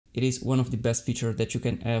it is one of the best features that you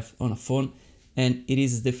can have on a phone, and it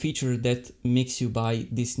is the feature that makes you buy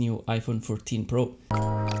this new iPhone 14 Pro.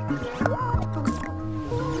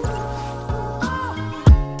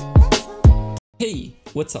 Hey,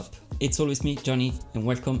 what's up? It's always me, Johnny, and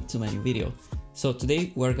welcome to my new video. So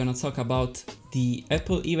today we're gonna talk about the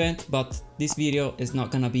Apple event, but this video is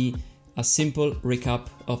not gonna be a simple recap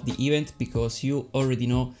of the event because you already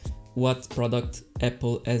know what product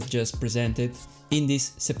Apple has just presented in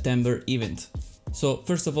this September event. So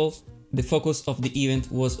first of all, the focus of the event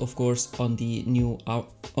was of course on the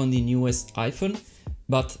newest iPhone,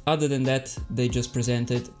 but other than that, they just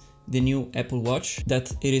presented the new Apple Watch,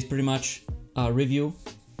 that it is pretty much a review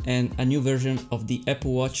and a new version of the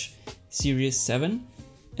Apple Watch Series 7.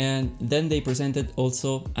 And then they presented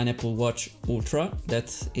also an Apple Watch Ultra,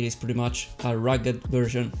 that it is pretty much a rugged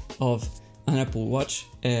version of an Apple Watch,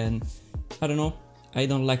 and I don't know, I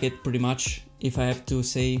don't like it pretty much, if I have to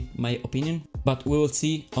say my opinion, but we will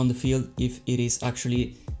see on the field if it is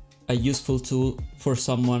actually a useful tool for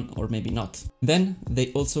someone or maybe not. Then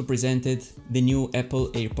they also presented the new Apple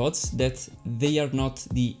AirPods, that they are not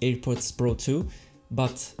the AirPods Pro 2,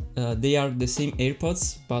 but they are the same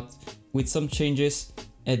AirPods but with some changes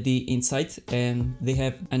at the inside, and they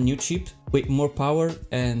have a new chip with more power,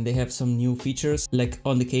 and they have some new features, like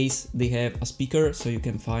on the case they have a speaker so you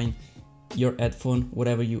can find your headphone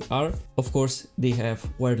wherever you are. Of course they have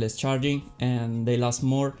wireless charging and they last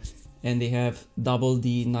more, and they have double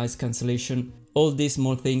the noise cancellation. All these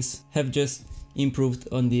small things have just improved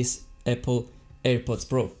on this Apple AirPods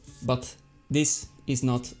Pro, but this is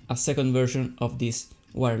not a second version of these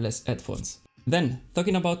wireless headphones. Then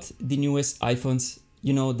talking about the newest iPhones,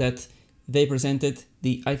 you know that they presented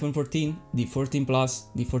the iPhone 14, the 14 Plus,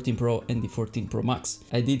 the 14 Pro and the 14 Pro Max.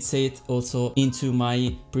 I did say it also into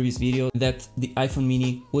my previous video that the iPhone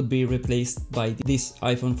mini would be replaced by this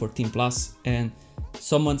iPhone 14 Plus, and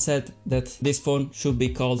someone said that this phone should be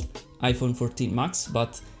called iPhone 14 Max,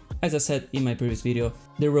 but as I said in my previous video,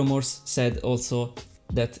 the rumors said also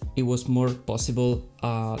that it was more possible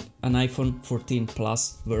an iPhone 14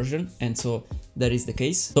 Plus version, and so that is the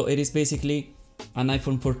case. So it is basically an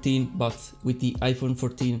iPhone 14 but with the iPhone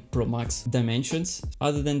 14 Pro Max dimensions.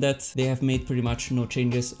 Other than that, they have made pretty much no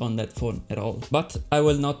changes on that phone at all. But I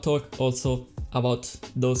will not talk also about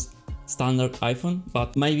those standard iPhone,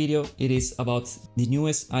 but my video it is about the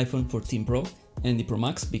newest iPhone 14 Pro and the Pro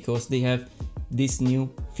Max, because they have this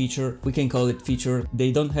new feature. We can call it feature.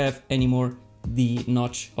 They don't have anymore the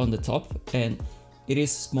notch on the top, and it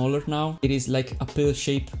is smaller now. It is like a pill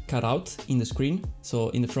shape cut out in the screen. So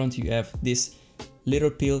in the front you have this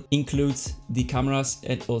little pill, includes the cameras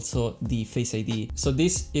and also the Face ID. So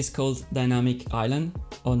this is called Dynamic Island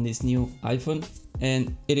on this new iPhone,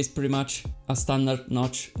 and it is pretty much a standard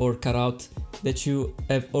notch or cutout that you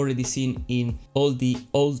have already seen in all the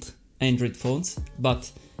old Android phones,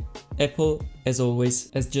 but Apple, as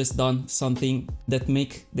always, has just done something that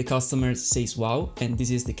make the customers say wow, and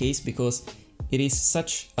this is the case because it is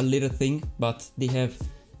such a little thing, but they have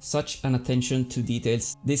such an attention to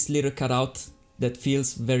details. This little cutout that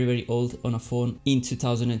feels very old on a phone in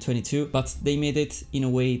 2022, but they made it in a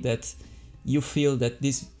way that you feel that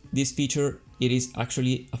this feature, it is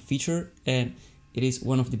actually a feature, and it is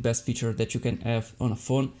one of the best features that you can have on a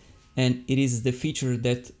phone, and it is the feature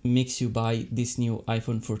that makes you buy this new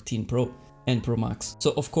iPhone 14 Pro and Pro Max.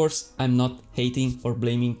 So of course I'm not hating or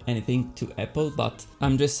blaming anything to Apple, but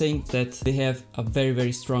I'm just saying that they have a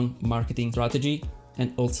very strong marketing strategy,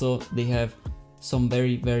 and also they have some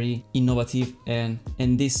very innovative and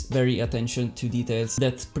this very attention to details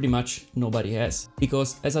that pretty much nobody has.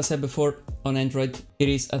 Because as I said before, on Android it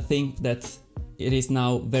is a thing that it is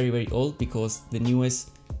now very old, because the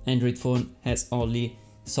newest Android phone has only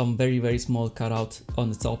some very small cutout on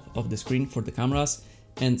the top of the screen for the cameras,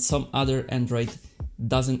 and some other Android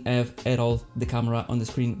doesn't have at all the camera on the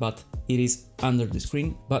screen, but it is under the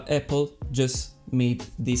screen. But Apple just made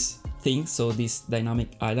this thing, so this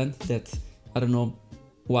Dynamic Island, that I don't know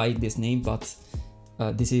why this name, but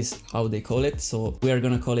this is how they call it, so we are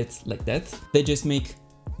gonna call it like that. They just make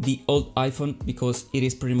the old iPhone because it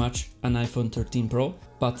is pretty much an iPhone 13 Pro,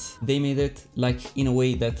 but they made it like in a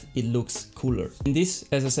way that it looks cooler. And this,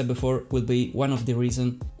 as I said before, will be one of the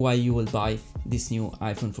reasons why you will buy this new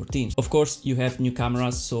iPhone 14. Of course, you have new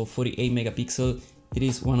cameras, so 48 megapixel. It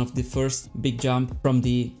is one of the first big jump from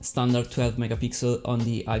the standard 12 megapixel on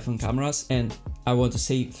the iPhone cameras, and I want to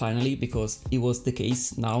say finally, because it was the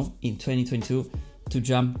case now in 2022 to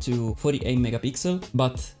jump to 48 megapixel,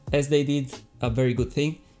 but as they did a very good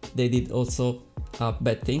thing, they did also a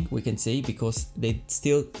bad thing, we can say, because they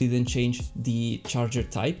still didn't change the charger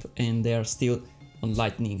type, and they are still on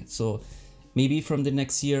Lightning. So maybe from the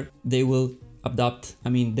next year they will adapt. I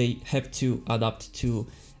mean, they have to adapt to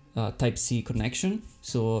Type-C connection.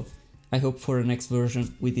 So I hope for the next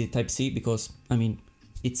version with the Type-C, because I mean,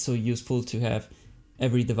 it's so useful to have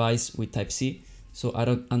every device with Type-C. So I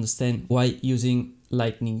don't understand why using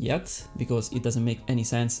Lightning yet, because it doesn't make any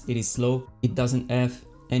sense. It is slow. It doesn't have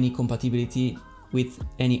any compatibility with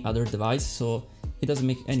any other device, so it doesn't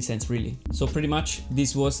make any sense really. So pretty much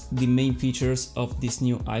this was the main features of this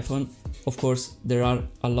new iPhone. Of course, there are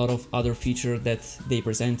a lot of other features that they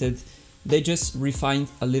presented. They just refined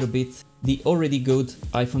a little bit the already good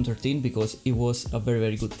iPhone 13 because it was a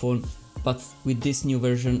very good phone. But with this new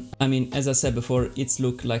version, I mean, as I said before, it's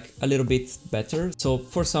look like a little bit better. So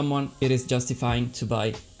for someone, it is justifying to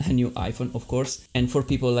buy a new iPhone, of course. And for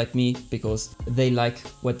people like me, because they like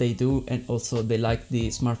what they do and also they like the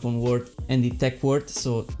smartphone world and the tech world,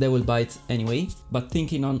 so they will buy it anyway. But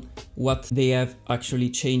thinking on what they have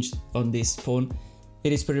actually changed on this phone,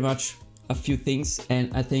 it is pretty much a few things,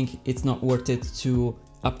 and I think it's not worth it to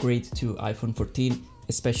upgrade to iPhone 14,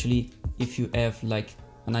 especially if you have like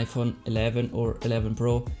an iPhone 11 or 11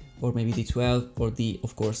 Pro, or maybe the 12 or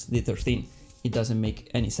of course the 13. It doesn't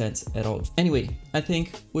make any sense at all. Anyway, I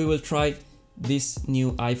think we will try this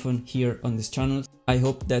new iPhone here on this channel. I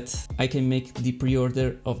hope that I can make the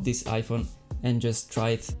pre-order of this iPhone and just try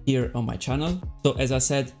it here on my channel. So as I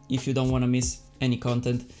said, if you don't want to miss any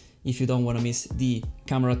content, if you don't want to miss the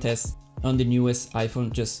camera test on the newest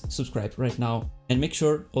iPhone, just subscribe right now and make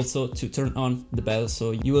sure also to turn on the bell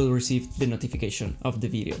so you will receive the notification of the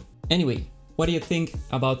video. Anyway, what do you think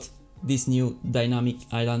about this new dynamic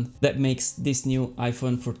island that makes this new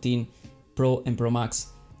iPhone 14 Pro and Pro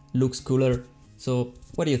Max looks cooler? So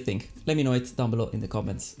what do you think? Let me know it down below in the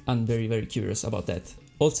comments. I'm very curious about that.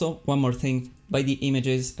 Also, one more thing, by the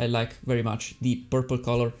images, I like very much the purple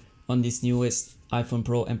color on this newest iPhone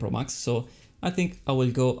Pro and Pro Max. So I think I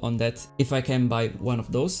will go on that if I can buy one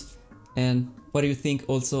of those. And what do you think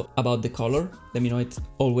also about the color? Let me know it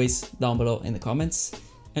always down below in the comments.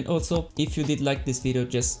 And also, if you did like this video,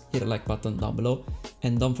 just hit a like button down below.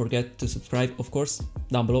 And don't forget to subscribe, of course,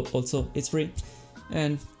 down below also, it's free.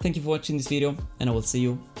 And thank you for watching this video, and I will see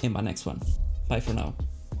you in my next one. Bye for now.